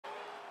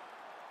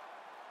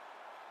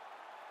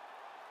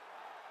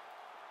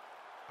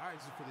All right,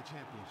 this is for the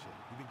championship.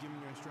 You've been giving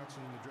your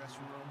instructions in the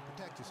dressing room.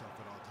 Protect yourself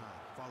at all times.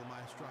 Follow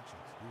my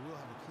instructions. We will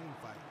have a clean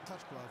fight.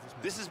 Touch gloves.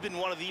 This has been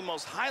one of the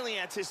most highly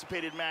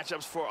anticipated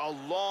matchups for a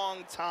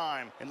long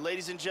time. And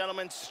ladies and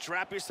gentlemen,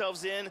 strap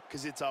yourselves in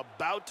because it's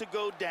about to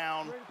go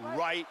down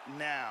right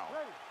now.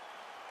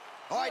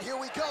 All right, here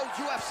we go.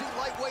 UFC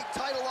lightweight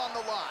title on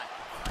the line.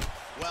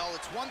 Well,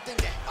 it's one thing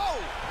to...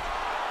 Oh!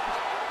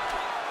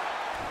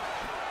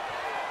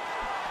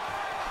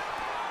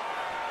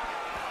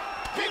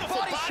 Beautiful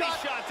body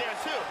shot there,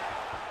 too.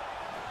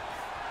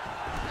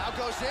 Now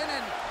goes in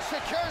and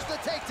secures the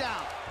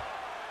takedown.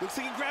 Looks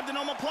like he grabbed an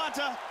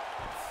omoplata.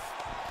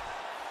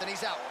 Then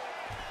he's out.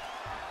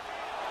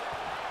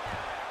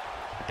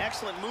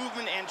 Excellent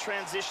movement and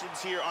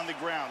transitions here on the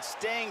ground.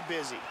 Staying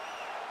busy.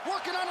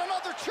 Working on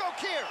another choke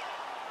here.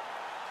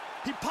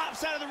 He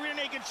pops out of the rear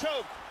naked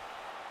choke.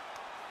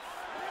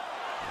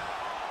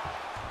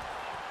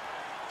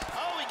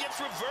 Oh, he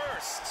gets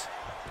reversed.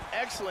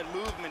 Excellent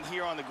movement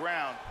here on the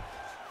ground.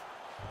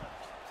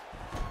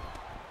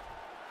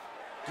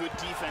 Good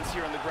defense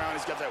here on the ground.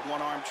 He's got that one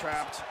arm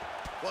trapped.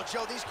 Well,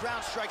 Joe, these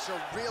ground strikes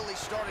are really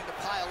starting to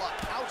pile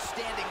up.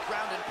 Outstanding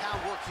ground and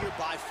pound work here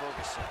by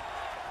Ferguson.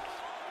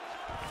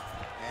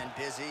 And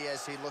busy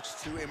as he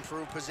looks to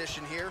improve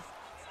position here.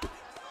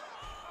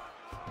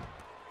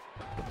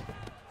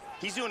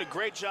 He's doing a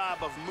great job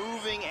of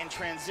moving and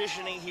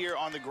transitioning here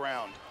on the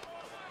ground.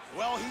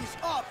 Well, he's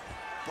up,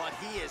 but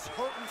he is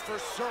hurting for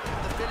certain.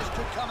 The finish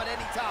could come at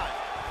any time.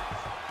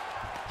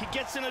 He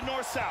gets in a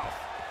north-south.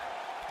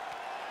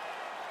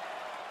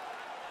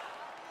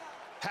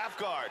 Half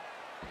guard.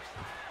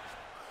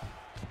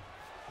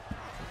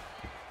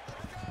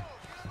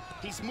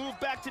 He's moved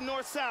back to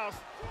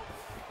north-south.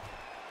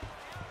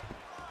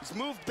 He's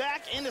moved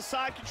back into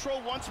side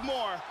control once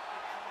more.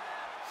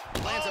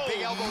 Lands a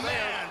big elbow there.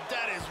 Man,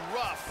 that is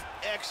rough.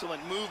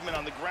 Excellent movement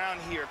on the ground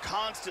here.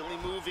 Constantly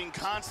moving,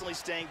 constantly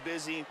staying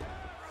busy.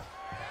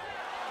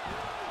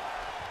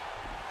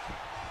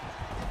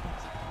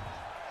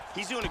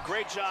 He's doing a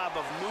great job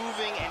of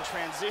moving and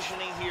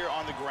transitioning here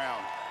on the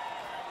ground.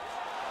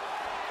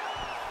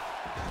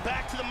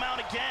 Back to the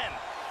mount again.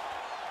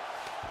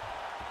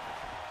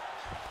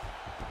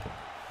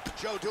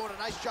 Joe doing a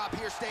nice job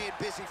here, staying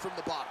busy from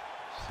the bottom.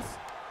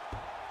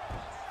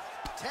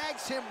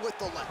 Tags him with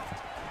the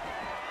left.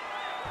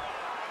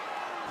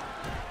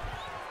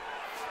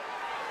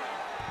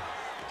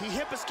 He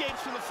hip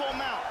escapes from the full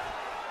mount.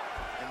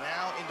 And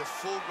now into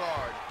full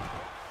guard.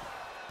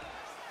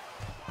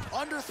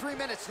 Under 3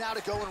 minutes now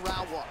to go in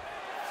round one.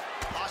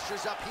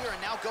 Posture's up here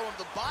and now going to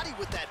the body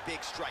with that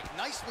big strike.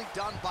 Nicely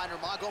done by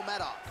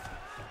Nurmagomedov.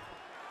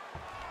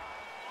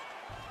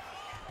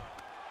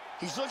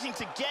 He's looking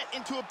to get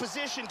into a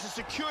position to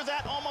secure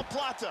that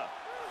omoplata.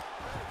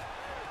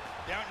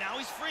 Now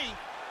he's free.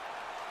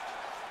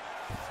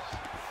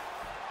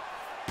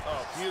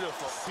 Oh,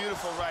 beautiful,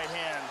 beautiful right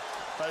hand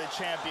by the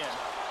champion.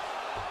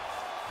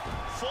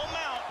 Full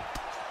mount.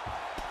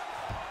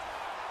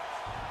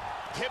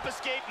 Hip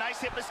escape, nice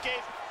hip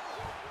escape.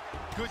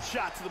 Good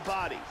shot to the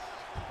body.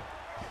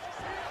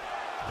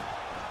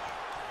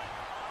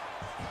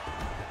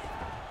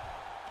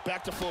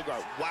 Back to full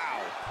guard,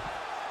 wow.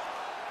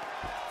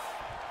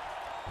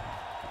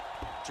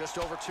 Just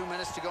over 2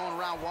 minutes to go in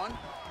round one.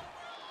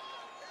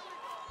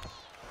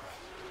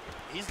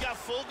 He's got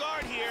full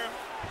guard here.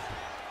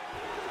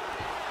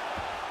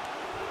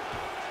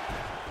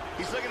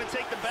 He's looking to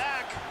take the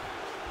back.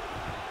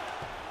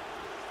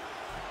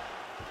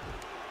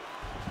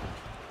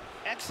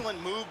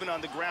 Excellent movement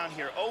on the ground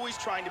here, always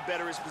trying to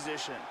better his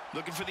position.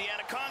 Looking for the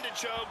anaconda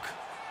choke.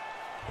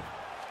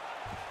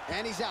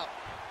 And he's out.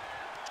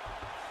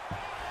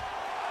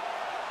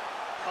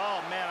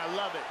 Oh, man, I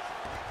love it.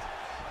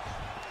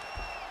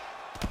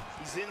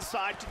 He's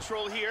inside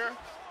control here.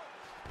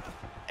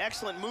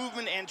 Excellent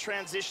movement and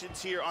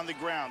transitions here on the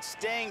ground,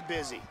 staying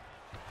busy.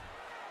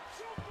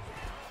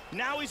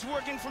 Now he's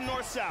working from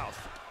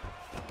north-south.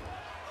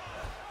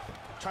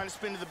 Trying to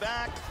spin to the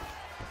back.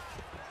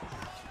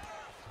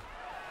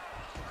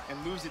 And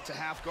moves it to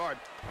half guard.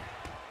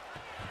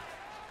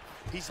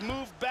 He's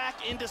moved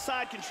back into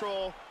side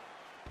control.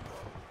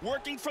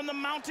 Working from the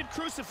mounted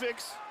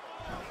crucifix.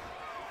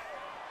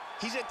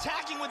 He's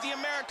attacking with the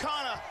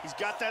Americana. He's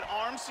got that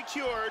arm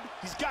secured.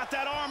 He's got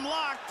that arm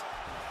locked.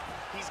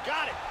 He's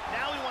got it.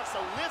 Now he wants to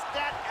lift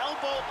that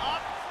elbow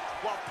up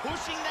while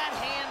pushing that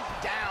hand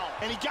down.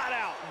 And he got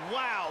out.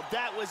 Wow,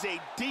 that was a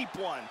deep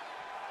one.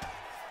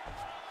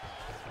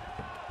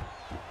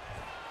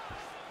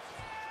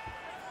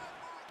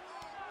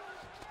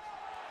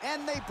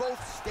 And they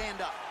both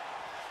stand up.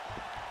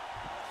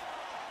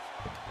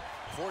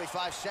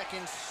 45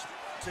 seconds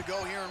to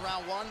go here in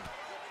round one.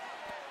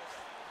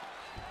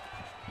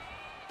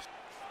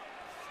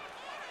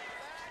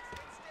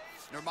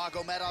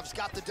 Nurmagomedov's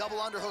got the double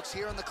underhooks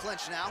here in the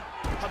clinch now.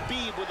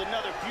 Khabib with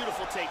another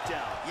beautiful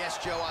takedown. Yes,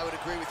 Joe, I would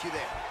agree with you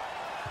there.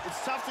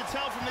 It's tough to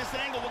tell from this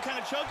angle what kind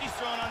of choke he's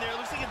throwing on there. It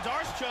looks like a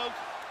Darce choke.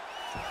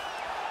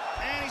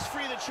 And he's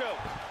free of the choke.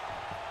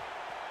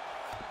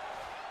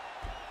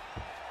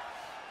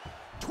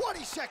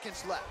 20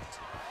 seconds left.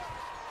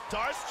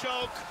 Darce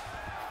choke.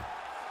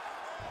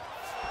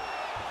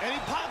 And he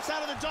pops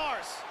out of the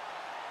Darce.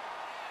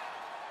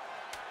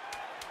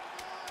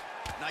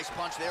 Nice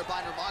punch there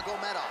by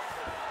Nurmagomedov.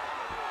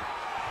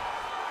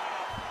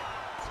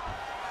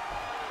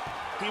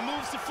 He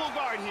moves to full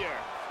guard here.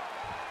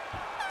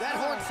 That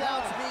horn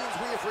sounds means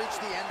we have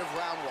reached the end of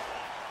round one.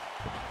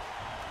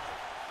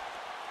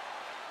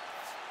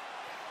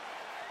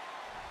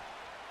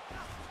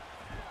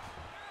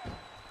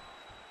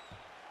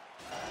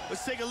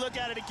 Let's take a look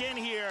at it again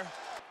here.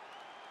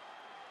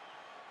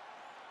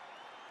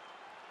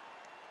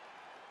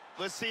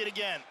 Let's see it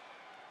again.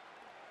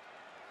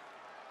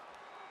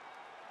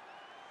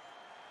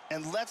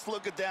 And let's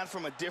look at that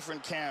from a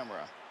different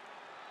camera.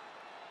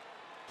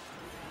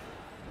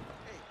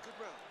 Hey, good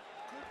round,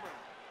 good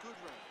round, good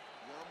round.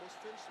 You almost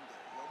finished him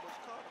there. You almost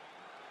caught him.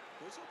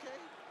 But it's okay.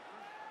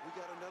 We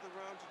got another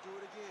round to do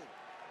it again.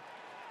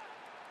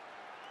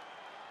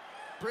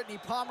 Brittany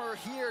Palmer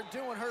here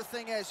doing her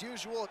thing as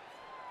usual.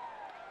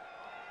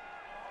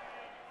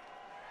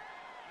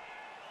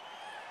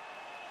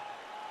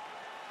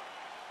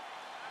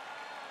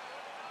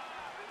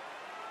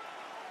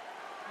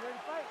 Ready to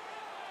fight?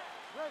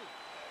 Ready.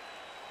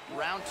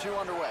 Round two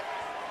underway.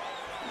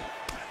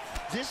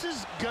 This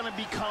is gonna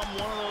become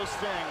one of those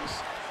things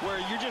where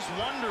you're just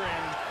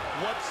wondering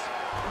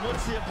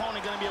what's the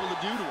opponent gonna be able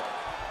to do to him.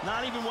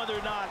 Not even whether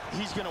or not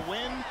he's gonna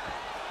win,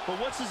 but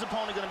what's his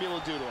opponent gonna be able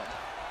to do to him?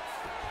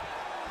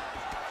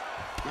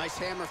 Nice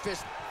hammer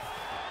fist.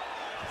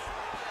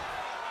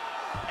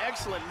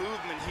 Excellent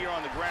movement here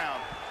on the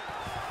ground.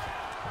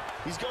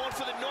 He's going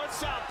for the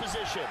north-south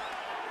position.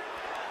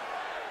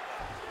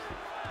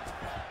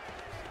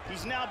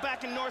 He's now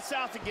back in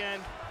north-south again.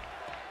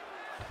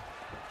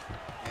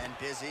 And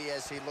busy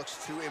as he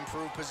looks to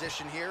improve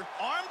position here.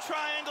 Arm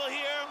triangle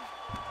here.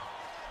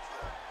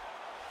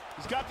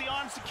 He's got the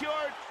arm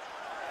secured.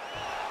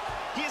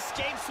 He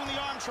escapes from the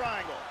arm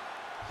triangle.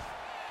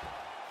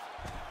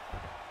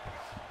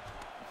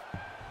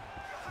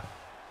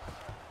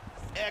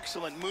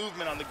 Excellent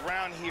movement on the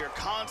ground here.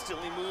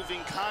 Constantly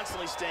moving,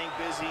 constantly staying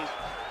busy.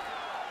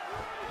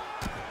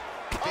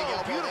 Big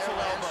elbow beautiful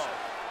there, elbow.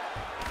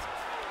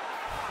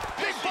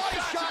 Big body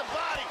shot. To the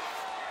body.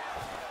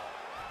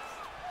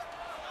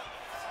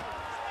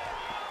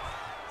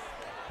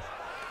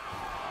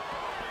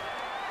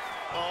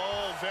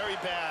 Oh, very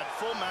bad.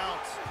 Full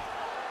mount.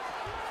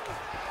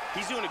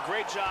 He's doing a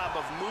great job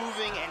of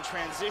moving and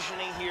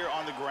transitioning here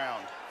on the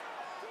ground.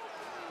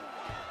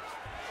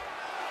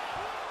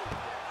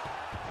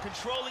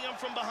 Controlling him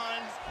from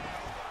behind.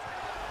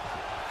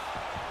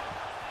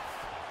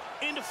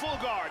 Into full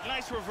guard.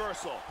 Nice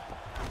reversal.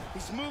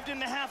 He's moved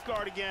into half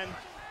guard again.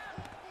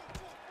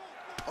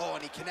 Oh,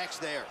 and he connects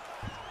there.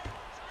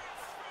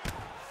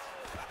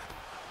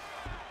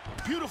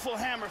 Beautiful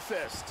hammer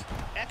fist.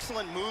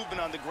 Excellent movement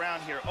on the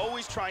ground here.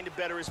 Always trying to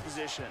better his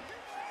position.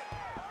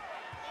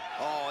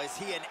 Oh, is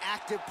he an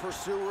active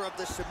pursuer of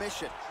the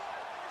submission?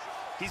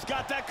 He's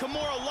got that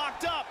Kimura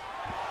locked up.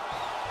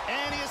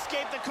 And he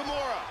escaped the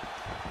Kimura.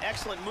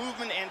 Excellent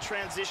movement and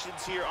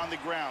transitions here on the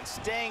ground.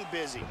 Staying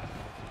busy.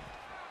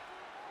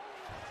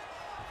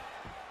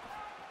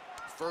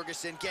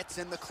 Ferguson gets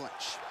in the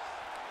clinch.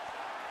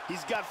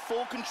 He's got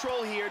full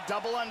control here.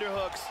 Double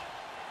underhooks.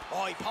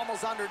 Oh, he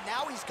pummels under.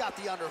 Now he's got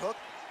the underhook.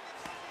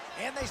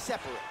 And they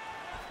separate.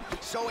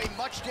 So a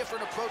much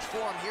different approach for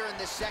him here in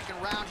this second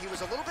round. He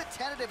was a little bit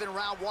tentative in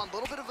round one, a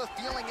little bit of a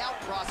feeling out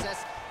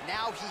process.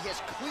 Now he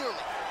has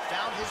clearly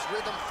found his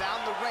rhythm,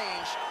 found the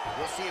range.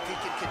 We'll see if he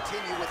can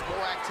continue with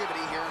more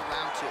activity here in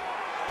round two.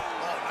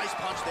 Oh, nice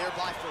punch there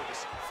by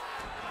Ferguson.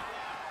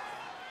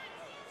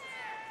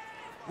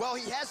 Well,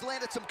 he has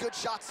landed some good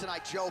shots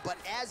tonight, Joe, but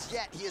as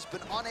yet, he has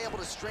been unable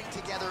to string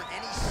together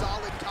any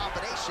solid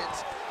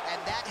combinations,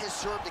 and that has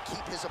served to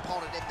keep his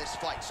opponent in this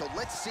fight. So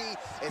let's see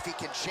if he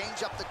can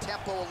change up the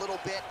tempo a little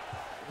bit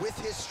with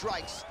his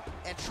strikes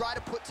and try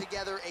to put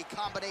together a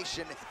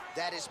combination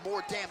that is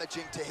more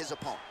damaging to his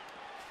opponent.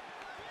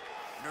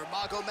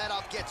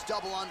 Nurmagomedov gets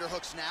double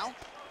underhooks now.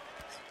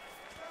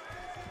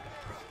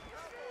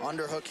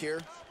 Underhook here.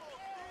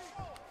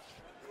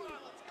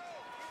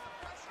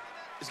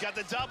 He's got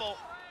the double.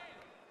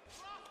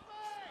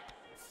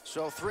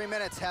 So 3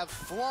 minutes have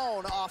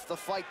flown off the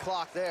fight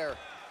clock there.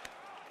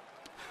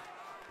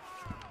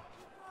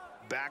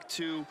 Back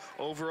to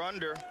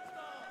over-under.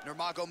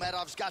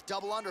 Nurmagomedov's got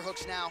double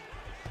underhooks now.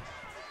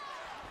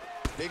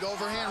 Big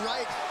overhand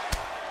right.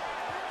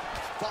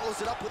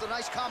 Follows it up with a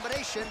nice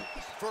combination.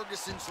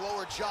 Ferguson's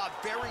lower jaw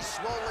very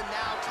swollen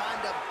now.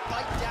 Time to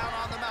bite down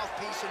on the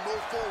mouthpiece and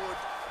move forward.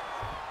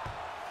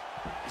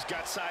 He's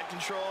got side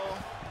control.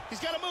 He's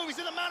got to move. He's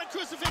in the mounted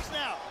crucifix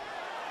now.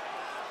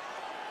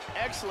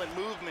 Excellent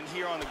movement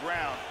here on the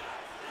ground.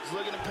 He's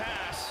looking to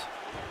pass.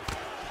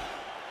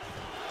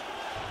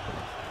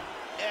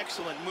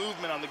 Excellent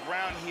movement on the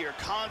ground here.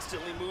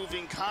 Constantly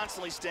moving,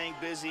 constantly staying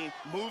busy.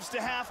 Moves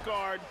to half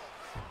guard.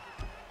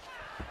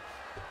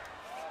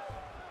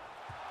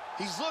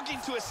 He's looking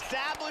to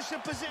establish a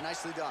position.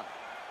 Nicely done.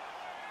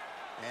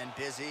 And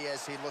busy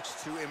as he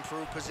looks to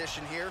improve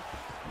position here.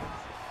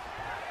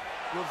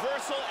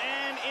 Reversal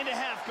and into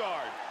half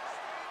guard.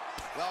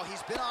 Well,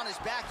 he's been on his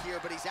back here,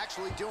 but he's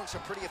actually doing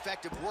some pretty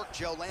effective work,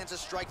 Joe. Lands a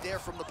strike there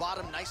from the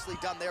bottom. Nicely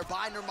done there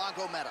by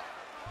Nurmagomedov.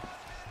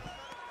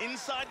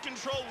 Inside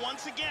control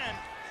once again.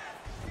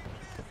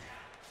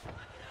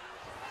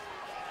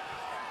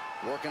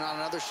 Working on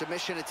another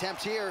submission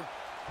attempt here.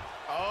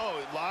 Oh,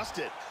 he lost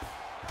it.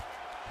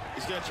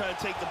 He's gonna try to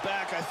take the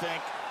back, I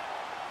think.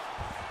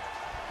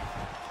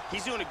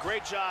 He's doing a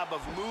great job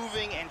of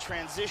moving and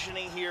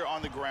transitioning here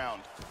on the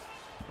ground.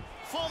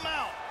 Full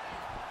mount.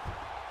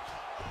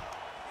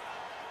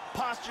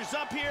 Postures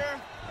up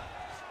here.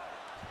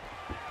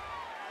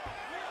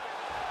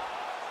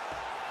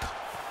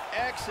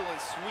 Excellent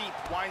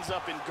sweep, winds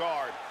up in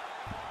guard.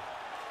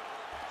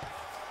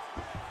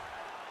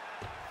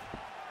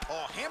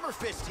 Oh, hammer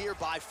fist here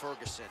by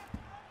Ferguson.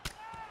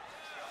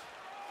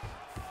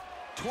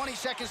 20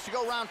 seconds to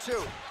go, round 2.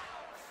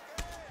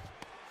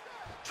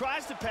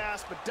 Tries to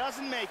pass, but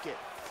doesn't make it.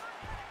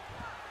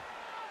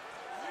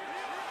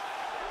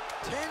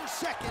 10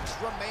 seconds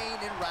remain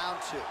in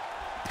round 2.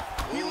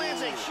 He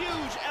lands a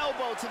huge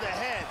elbow to the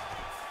head.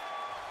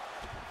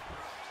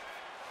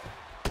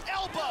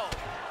 Elbow!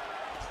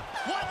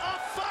 What a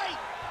fight!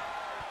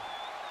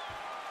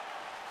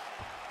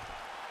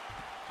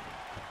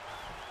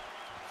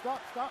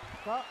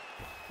 Stop.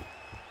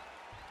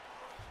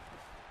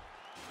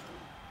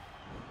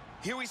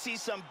 Here we see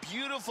some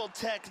beautiful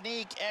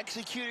technique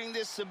executing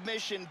this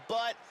submission,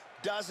 but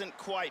doesn't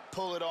quite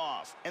pull it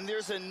off. And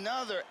there's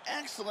another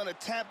excellent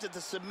attempt at the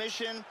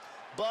submission,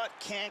 but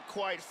can't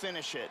quite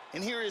finish it.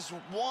 And here is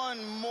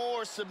one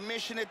more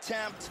submission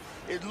attempt.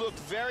 It looked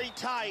very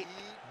tight,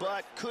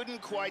 but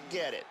couldn't quite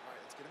get it. All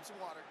right, let's get him some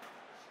water.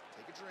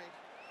 Take a drink.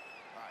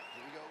 All right,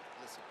 here we go.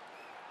 Listen,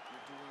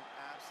 you're doing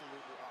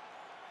absolutely awesome.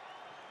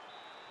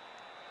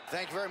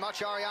 Thank you very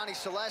much, Ariane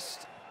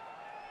Celeste.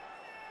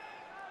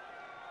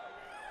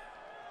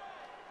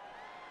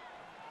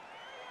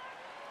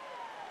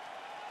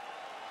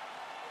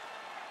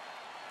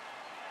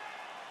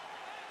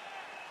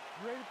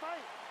 Ready to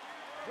fight?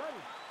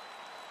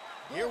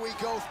 Ready. Here we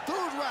go,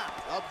 third round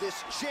of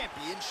this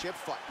championship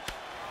fight.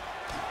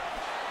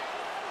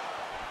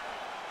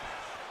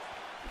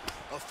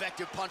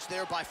 Effective punch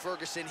there by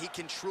Ferguson. He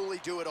can truly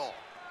do it all.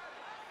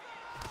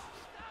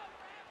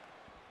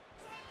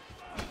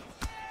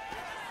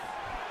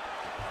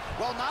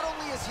 Well, not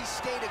only has he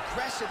stayed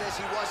aggressive as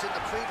he was in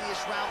the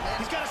previous round,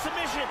 He's got a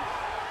submission.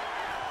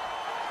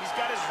 He's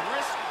got his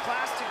wrist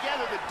clasped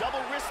together, the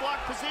double wrist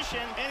lock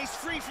position, and he's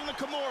free from the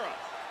Kimura.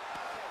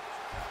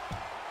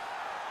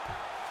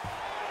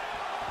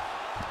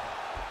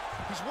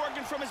 He's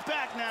working from his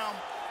back now.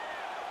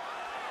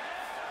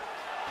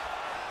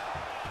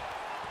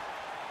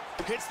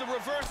 Hits the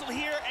reversal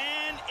here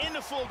and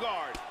into full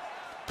guard.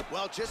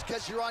 well, just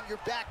because you're on your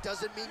back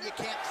doesn't mean you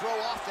can't throw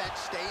offense.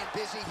 Staying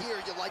busy here,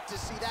 you like to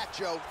see that,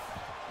 Joe.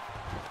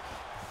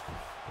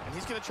 And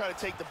he's going to try to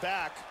take the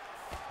back.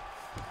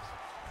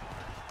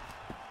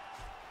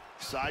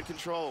 Side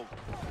control.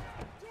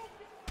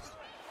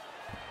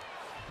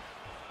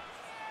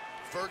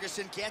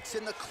 Ferguson gets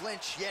in the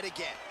clinch yet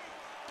again.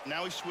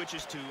 Now he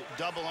switches to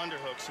double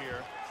underhooks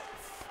here.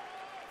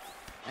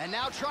 And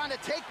now trying to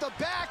take the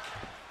back.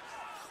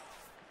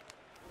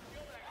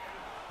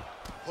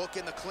 Hook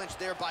in the clinch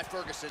there by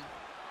Ferguson.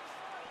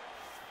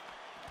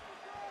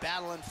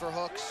 Battling for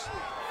hooks.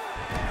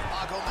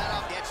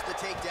 Nurmagomedov gets the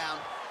takedown.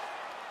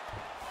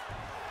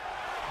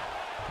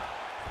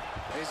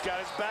 He's got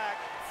his back.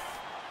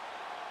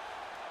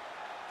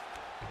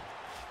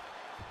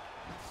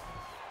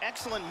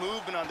 Excellent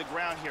movement on the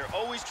ground here,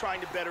 always trying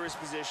to better his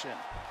position.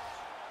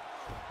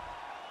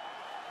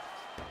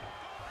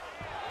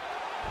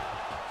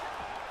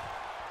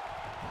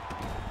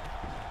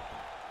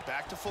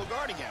 Back to full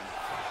guard again.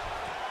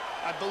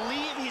 I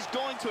believe he's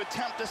going to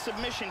attempt a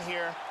submission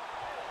here.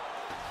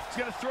 He's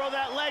going to throw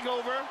that leg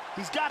over.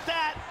 He's got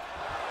that.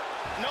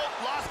 Nope,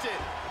 lost it.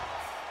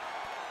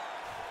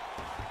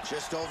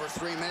 Just over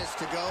 3 minutes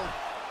to go.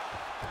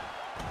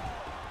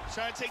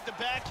 Trying to take the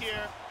back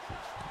here.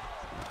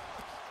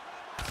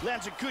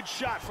 Lands a good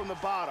shot from the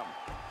bottom.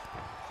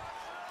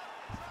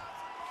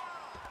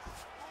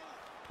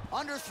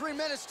 Under 3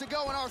 minutes to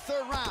go in our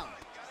third round.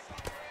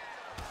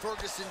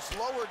 Ferguson's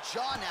lower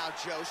jaw now,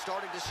 Joe,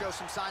 starting to show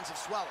some signs of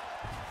swelling.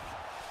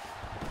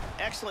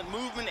 Excellent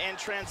movement and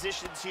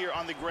transitions here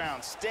on the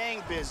ground,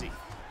 staying busy.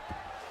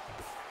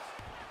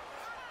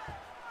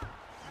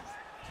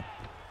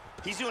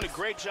 He's doing a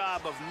great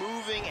job of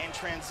moving and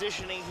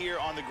transitioning here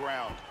on the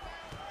ground.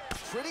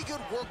 Pretty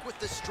good work with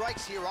the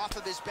strikes here off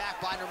of his back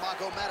by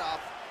Nurmagomedov.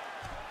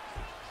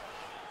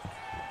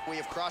 We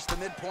have crossed the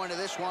midpoint of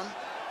this one.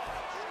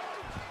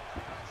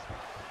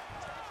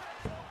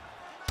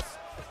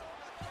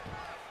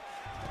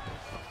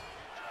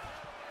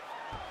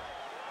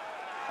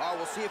 All right,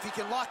 we'll see if he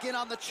can lock in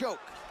on the choke.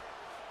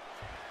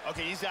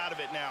 Okay, he's out of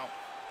it now.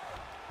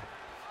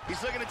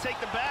 He's looking to take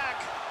the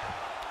back.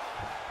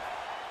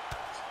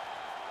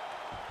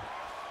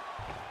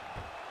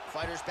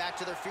 Fighters back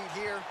to their feet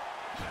here.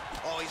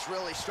 Oh, he's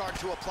really starting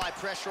to apply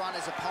pressure on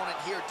his opponent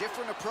here.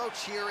 Different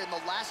approach here in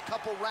the last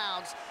couple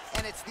rounds,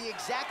 and it's the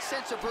exact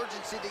sense of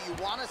urgency that you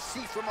want to see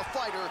from a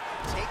fighter.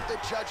 Take the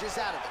judges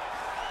out of it.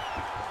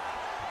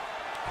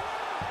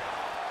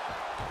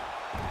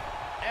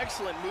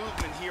 Excellent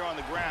movement here on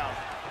the ground.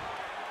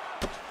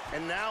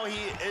 And now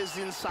he is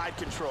inside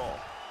control.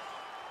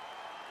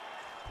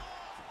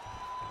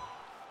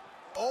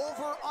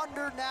 Over,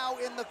 under now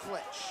in the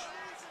clinch.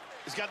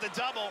 He's got the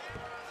double.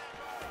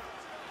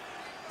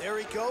 There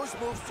he goes,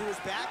 moves to his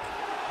back.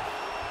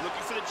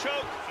 Looking for the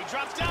choke. He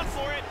drops down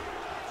for it.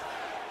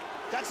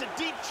 That's a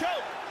deep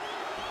choke.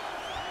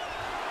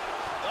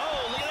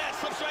 Oh, look at that,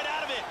 slips right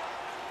out of it.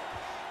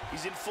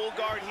 He's in full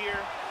guard here.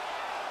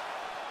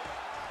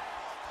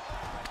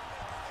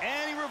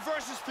 And he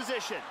reverses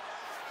position.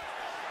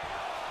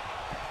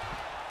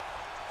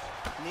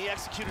 And he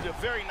executed a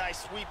very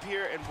nice sweep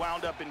here and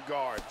wound up in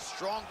guard.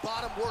 Strong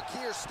bottom work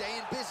here,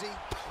 staying busy.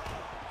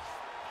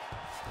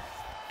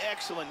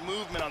 Excellent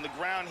movement on the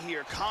ground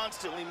here,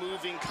 constantly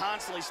moving,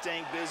 constantly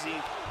staying busy.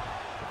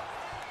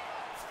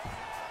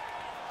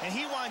 And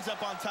he winds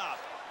up on top.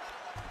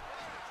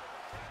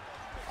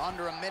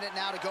 Under a minute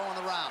now to go in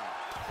the round.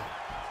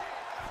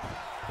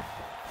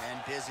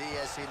 And busy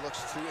as he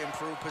looks to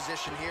improve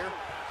position here.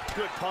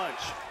 Good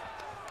punch.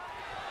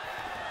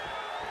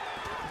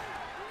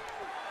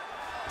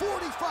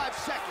 45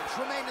 seconds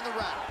remain in the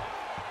round.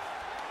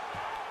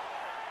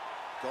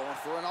 Going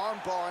for an arm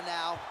bar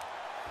now.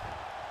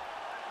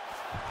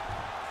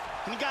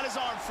 And he got his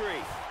arm free.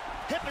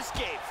 Hip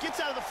escape, gets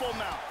out of the full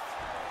mount.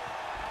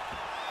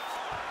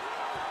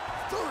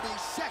 30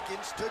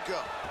 seconds to go.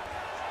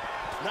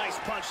 Nice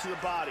punch to the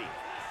body.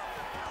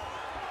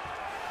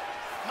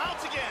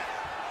 Mounts again.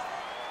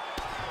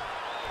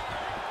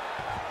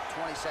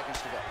 20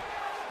 seconds to go.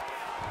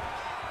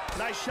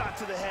 Nice shot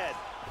to the head.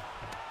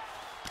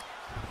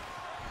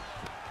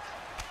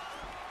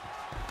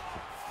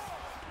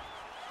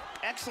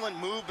 Excellent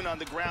movement on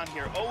the ground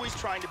here, always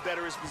trying to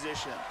better his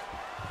position.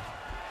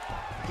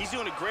 He's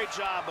doing a great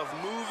job of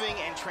moving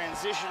and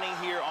transitioning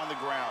here on the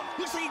ground.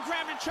 Looks like he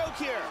grabbed a choke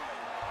here.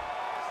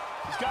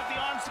 He's got the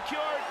arm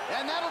secured.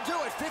 And that'll do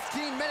it,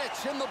 15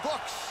 minutes in the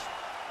books.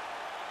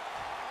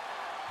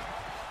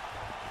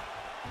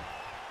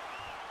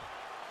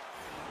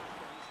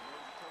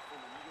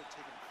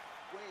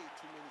 Way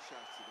too many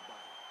shots to the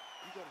body.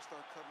 You got to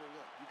start covering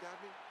up. You got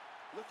me?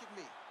 Look at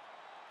me.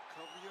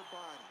 Cover your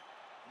body.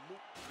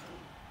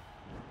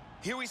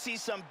 Here we see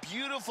some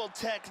beautiful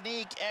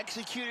technique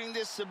executing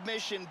this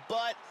submission,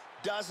 but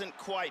doesn't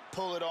quite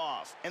pull it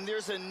off. And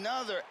there's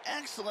another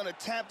excellent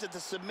attempt at the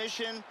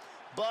submission,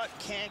 but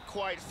can't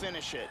quite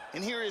finish it.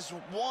 And here is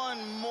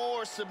one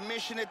more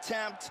submission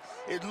attempt.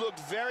 It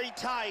looked very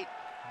tight,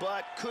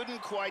 but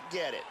couldn't quite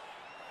get it.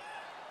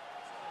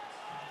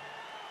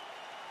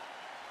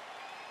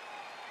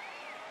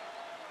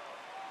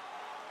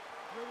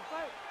 Ready to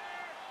fight?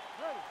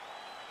 Ready.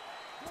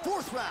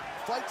 Fourth round,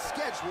 fight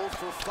scheduled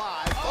for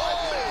 5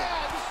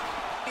 minutes.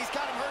 He's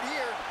got him hurt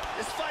here.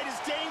 This fight is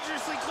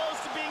dangerously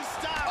close to being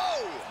stopped.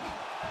 Oh!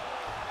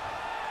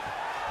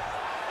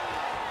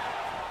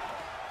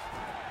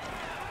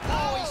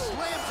 Oh, he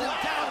slams him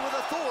down with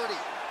authority.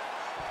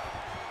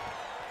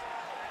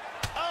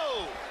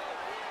 Oh!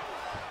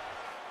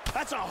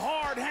 That's a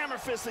hard hammer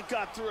fist that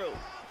got through.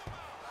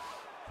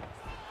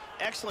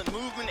 Excellent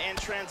movement and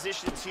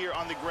transitions here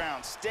on the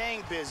ground,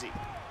 staying busy.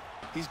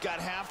 He's got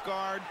half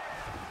guard.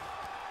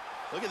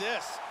 Look at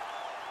this.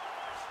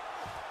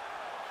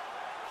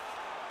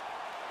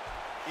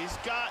 He's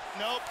got,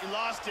 nope, he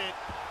lost it.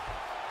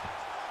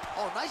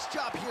 Oh, nice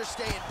job here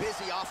staying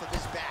busy off of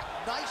his back.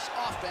 Nice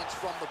offense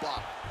from the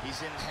bottom.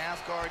 He's in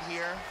half guard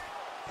here.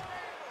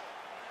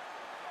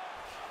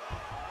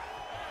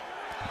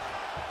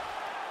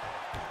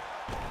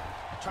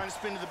 Trying to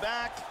spin to the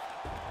back.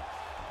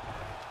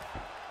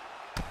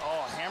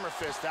 Oh, hammer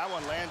fist, that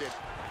one landed.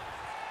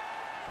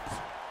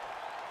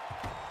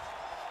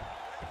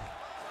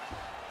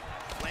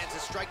 Lands a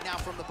strike now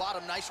from the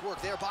bottom. Nice work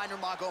there by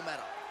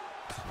Nurmagomedov.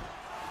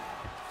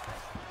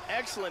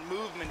 Excellent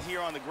movement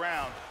here on the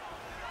ground.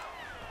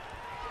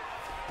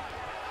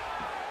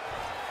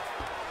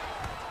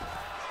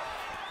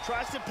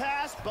 Tries to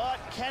pass, but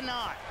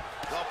cannot.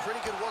 Well, pretty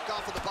good work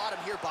off of the bottom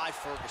here by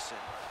Ferguson.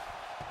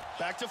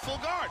 Back to full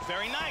guard,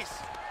 very nice.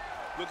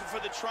 Looking for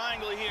the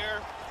triangle here.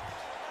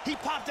 He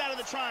popped out of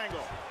the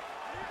triangle.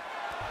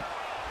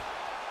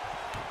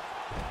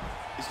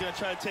 He's gonna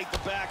try to take the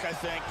back, I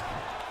think.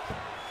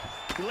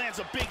 He lands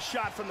a big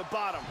shot from the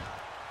bottom.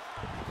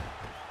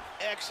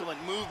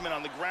 Excellent movement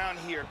on the ground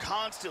here,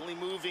 constantly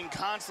moving,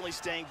 constantly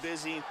staying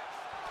busy.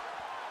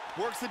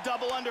 Works the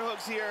double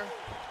underhooks here.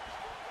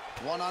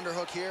 One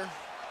underhook here.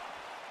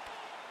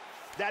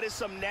 That is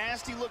some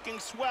nasty looking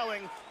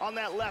swelling on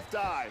that left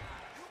eye.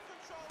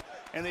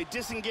 And they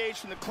disengage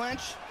from the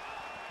clinch.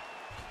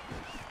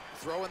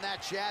 Throwing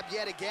that jab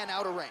yet again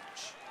out of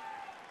range.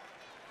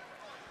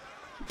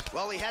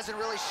 Well, he hasn't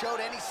really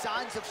showed any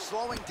signs of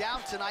slowing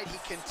down tonight. He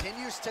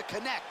continues to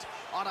connect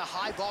on a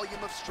high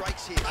volume of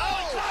strikes here.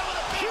 Oh,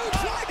 huge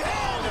right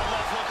hand! The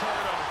left hook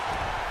hurt him.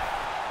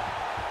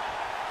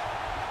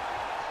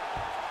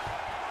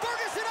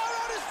 Ferguson out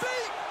on his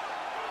feet!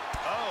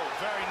 Oh,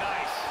 very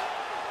nice.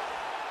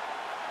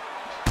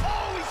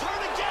 Oh, he's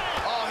hurt again!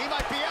 Oh, he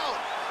might be out.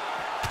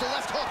 The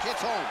left hook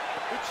hits home.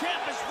 The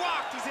champ is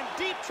rocked. He's in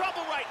deep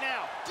trouble right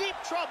now. Deep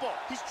trouble.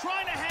 He's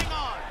trying to hang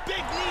on. Big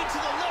knee to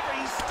the liver.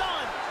 He's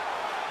stunned.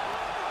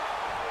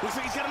 Looks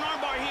like he's got an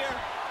armbar here.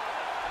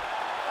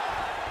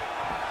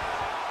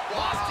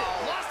 Wow.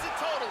 Lost it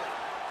totally.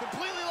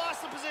 Completely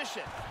lost the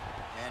position.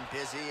 And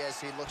busy as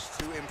he looks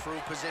to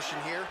improve position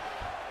here.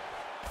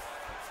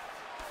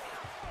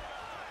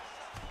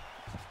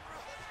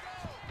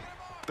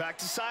 Back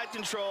to side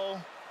control.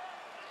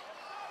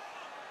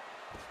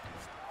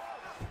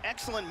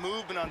 Excellent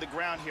movement on the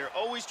ground here,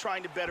 always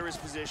trying to better his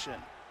position.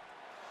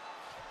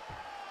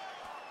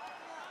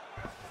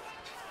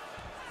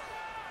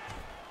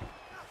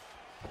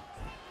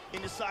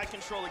 Into side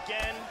control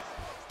again.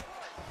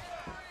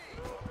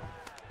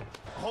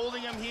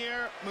 Holding him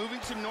here, moving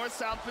to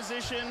north-south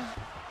position.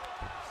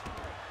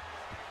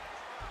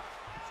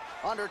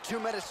 Under 2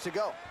 minutes to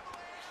go.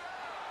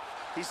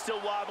 He's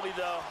still wobbly,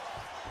 though.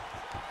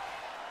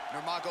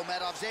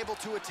 Nurmagomedov's able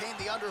to attain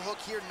the underhook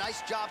here.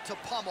 Nice job to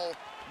pummel.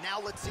 Now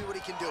let's see what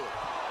he can do.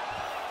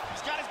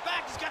 He's got his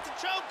back, he's got the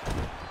choke.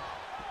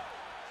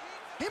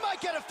 He might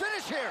get a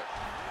finish here.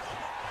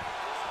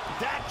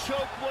 That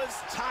choke was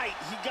tight.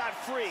 He got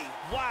free.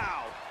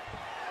 Wow.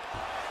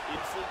 In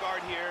full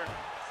guard here.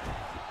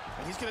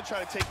 And he's going to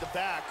try to take the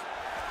back.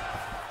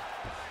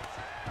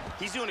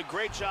 He's doing a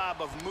great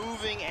job of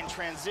moving and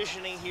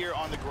transitioning here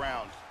on the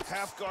ground.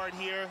 Half guard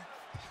here.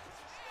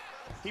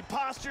 He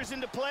postures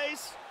into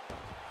place.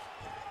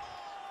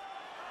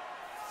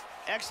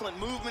 Excellent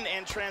movement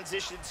and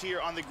transitions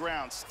here on the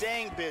ground.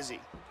 Staying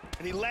busy.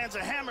 And he lands a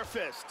hammer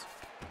fist.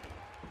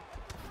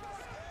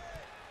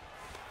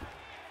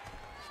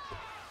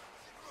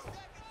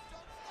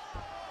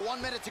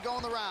 One minute to go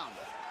in the round.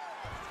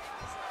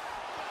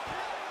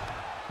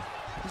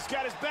 He's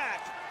got his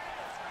back.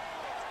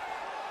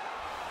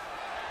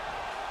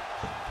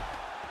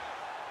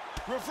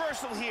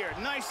 Reversal here,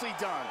 nicely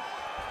done.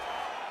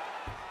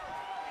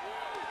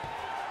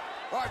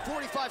 All right,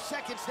 45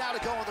 seconds now to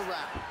go in the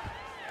round.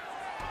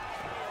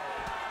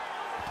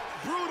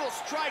 Brutal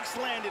strikes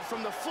landed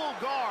from the full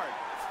guard.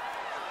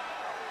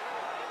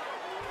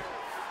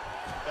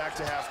 Back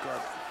to half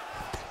guard.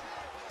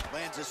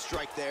 Lands a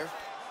strike there.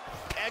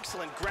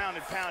 Excellent ground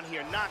and pound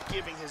here, not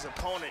giving his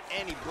opponent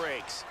any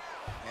breaks.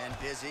 And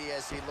busy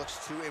as he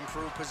looks to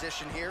improve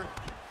position here.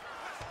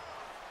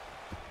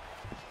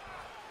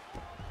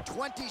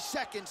 20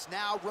 seconds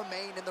now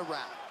remain in the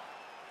round.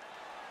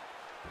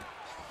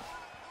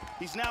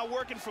 He's now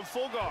working from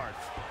full guard.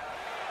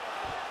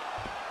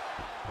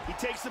 He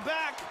takes the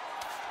back.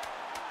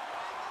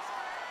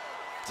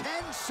 10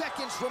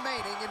 seconds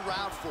remaining in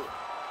round 4.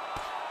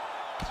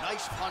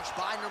 Nice punch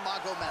by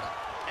Nurmagomedov.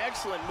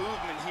 Excellent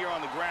movement here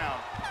on the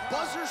ground.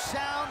 Buzzer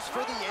sounds for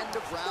the end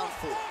of round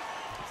 4.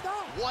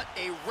 What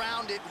a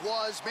round it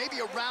was. Maybe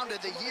a round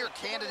of the year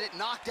candidate.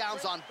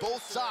 Knockdowns on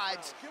both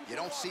sides. You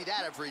don't see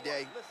that every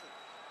day.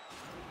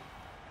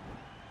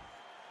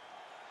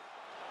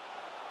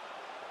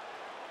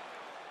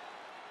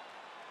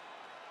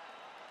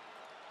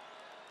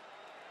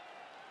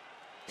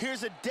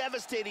 Here's a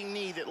devastating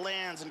knee that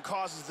lands and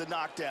causes the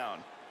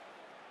knockdown.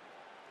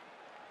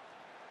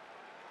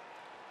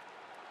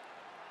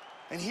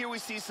 And here we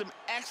see some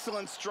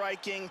excellent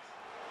striking,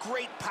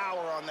 great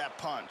power on that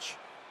punch.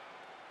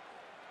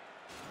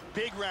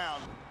 Big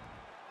round.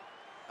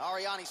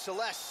 Ariane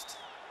Celeste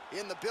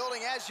in the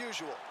building as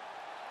usual.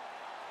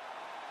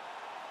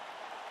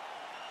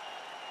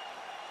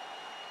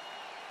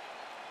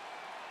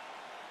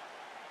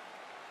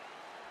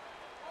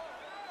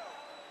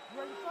 You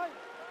ready to fight?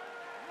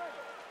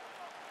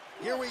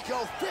 Here we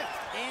go,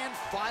 5th and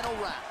final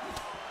round.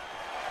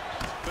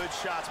 Good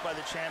shots by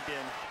the champion.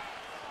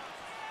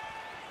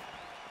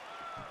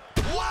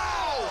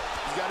 Wow!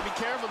 You got to be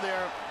careful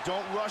there.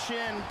 Don't rush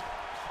in.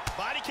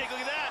 Body kick, look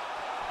at that.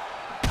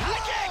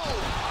 Body kick!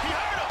 He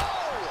hurt him!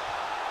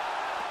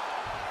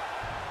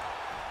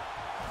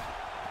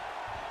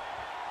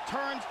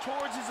 Turns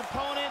towards his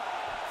opponent.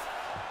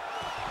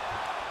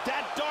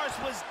 That dart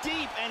was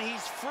deep, and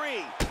he's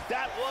free.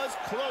 That was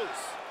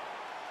close.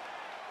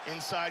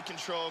 Inside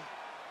control.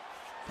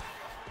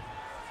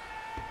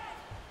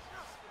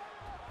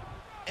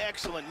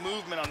 Excellent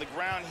movement on the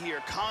ground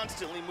here.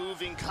 Constantly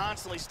moving,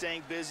 constantly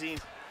staying busy.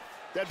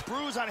 That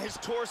bruise on his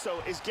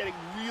torso is getting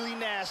really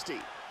nasty.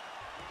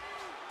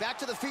 Back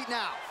to the feet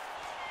now.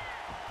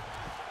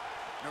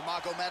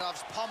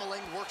 Nurmagomedov's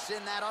pummeling works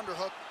in that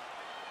underhook.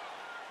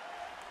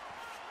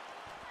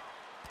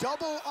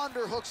 Double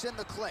underhooks in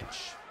the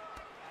clinch.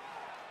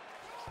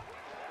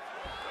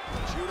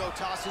 Judo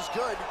toss is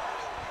good.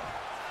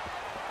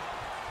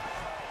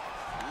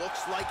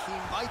 Looks like he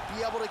might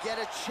be able to get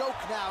a choke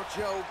now,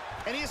 Joe.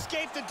 And he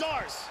escaped the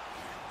darts.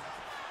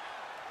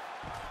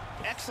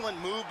 Excellent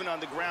movement on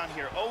the ground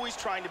here, always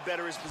trying to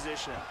better his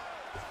position.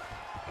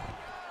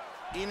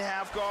 In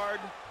half guard.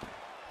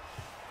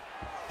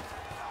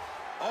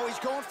 Oh, he's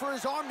going for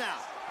his arm now.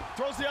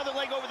 Throws the other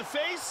leg over the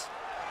face.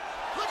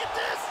 Look at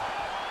this!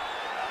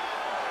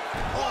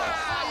 Oh,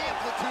 high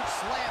amplitude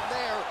slam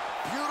there.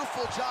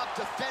 Beautiful job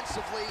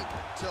defensively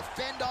to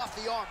fend off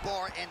the arm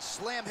bar and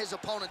slam his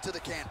opponent to the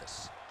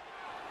canvas.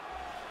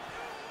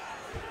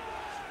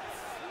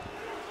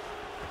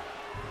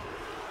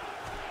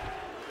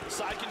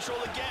 Side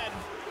control again.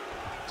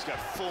 He's got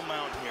full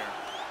mount here.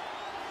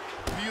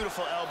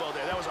 Beautiful elbow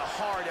there. That was a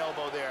hard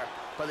elbow there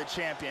by the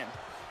champion.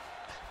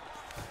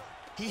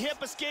 He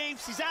hip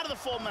escapes. He's out of the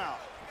full mount.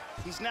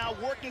 He's now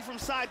working from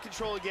side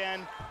control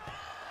again.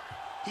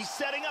 He's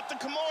setting up the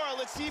Kimura.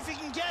 Let's see if he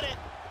can get it.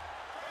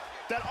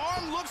 That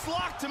arm looks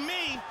locked to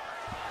me.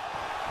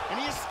 And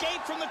he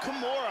escaped from the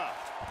Kimura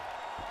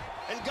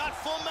and got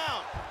full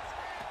mount.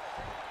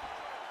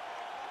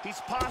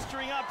 He's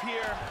posturing up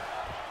here.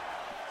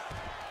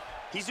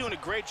 He's doing a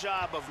great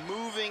job of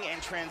moving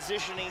and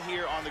transitioning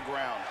here on the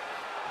ground.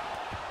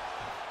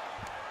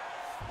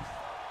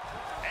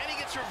 And he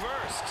gets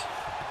reversed.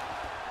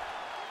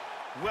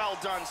 Well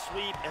done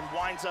sweep and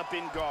winds up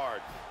in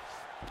guard.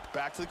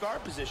 Back to the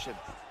guard position.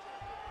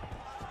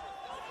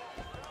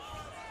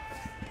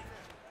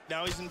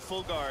 Now he's in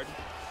full guard.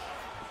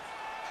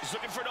 He's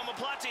looking for an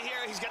omoplata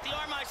here. He's got the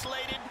arm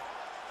isolated.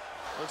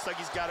 Looks like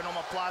he's got an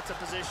omoplata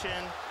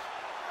position.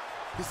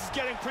 This is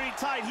getting pretty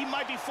tight. He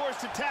might be forced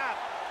to tap.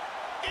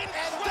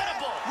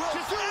 Incredible!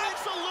 Just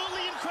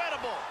absolutely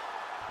incredible.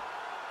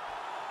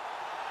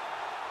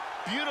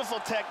 Beautiful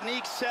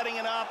technique setting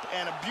it up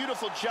and a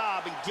beautiful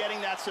job in getting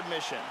that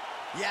submission.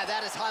 Yeah,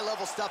 that is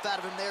high-level stuff out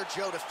of him there,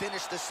 Joe, to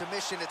finish the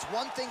submission. It's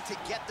one thing to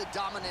get the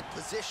dominant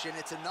position.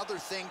 It's another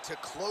thing to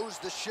close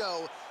the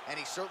show, and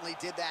he certainly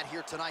did that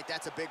here tonight.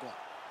 That's a big one.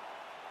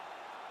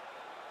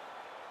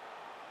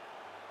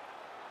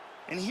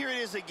 And here it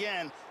is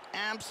again,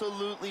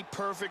 absolutely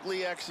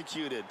perfectly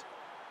executed.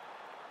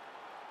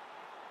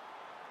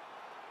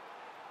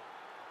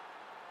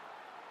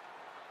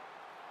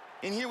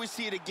 And here we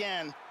see it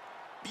again.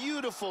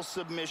 Beautiful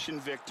submission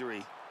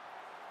victory.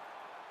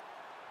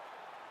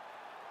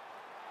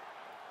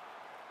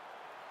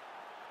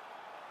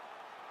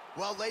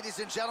 Well, ladies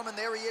and gentlemen,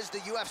 there he is, the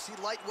UFC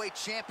lightweight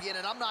champion,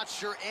 and I'm not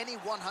sure any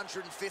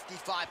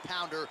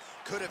 155-pounder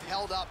could have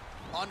held up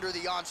under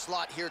the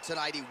onslaught here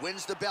tonight. He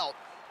wins the belt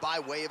by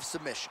way of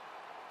submission.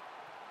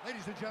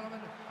 Ladies and gentlemen,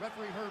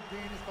 referee Herb Dean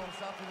is going to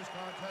stop to this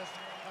contest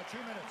at 2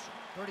 minutes,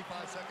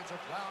 35 seconds of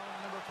round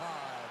number 5.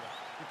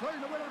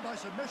 Declaring the winner by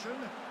submission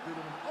due to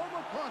an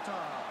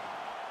omoplata.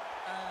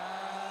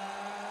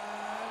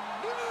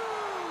 And new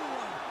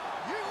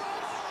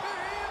UFC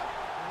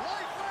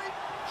lightweight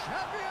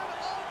champion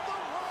of the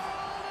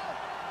world,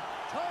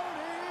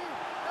 Tony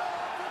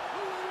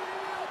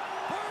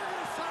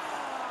Ferguson.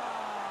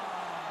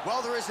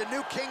 Well, there is a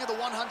new king of the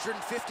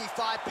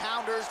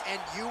 155-pounders,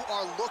 and you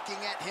are looking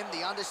at him,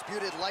 the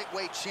undisputed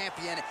lightweight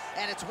champion.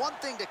 And it's one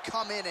thing to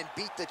come in and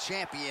beat the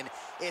champion.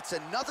 It's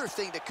another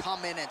thing to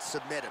come in and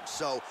submit him.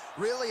 So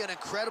really an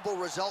incredible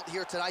result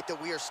here tonight that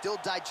we are still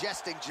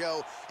digesting,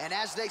 Joe. And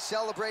as they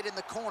celebrate in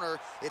the corner,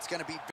 it's going to be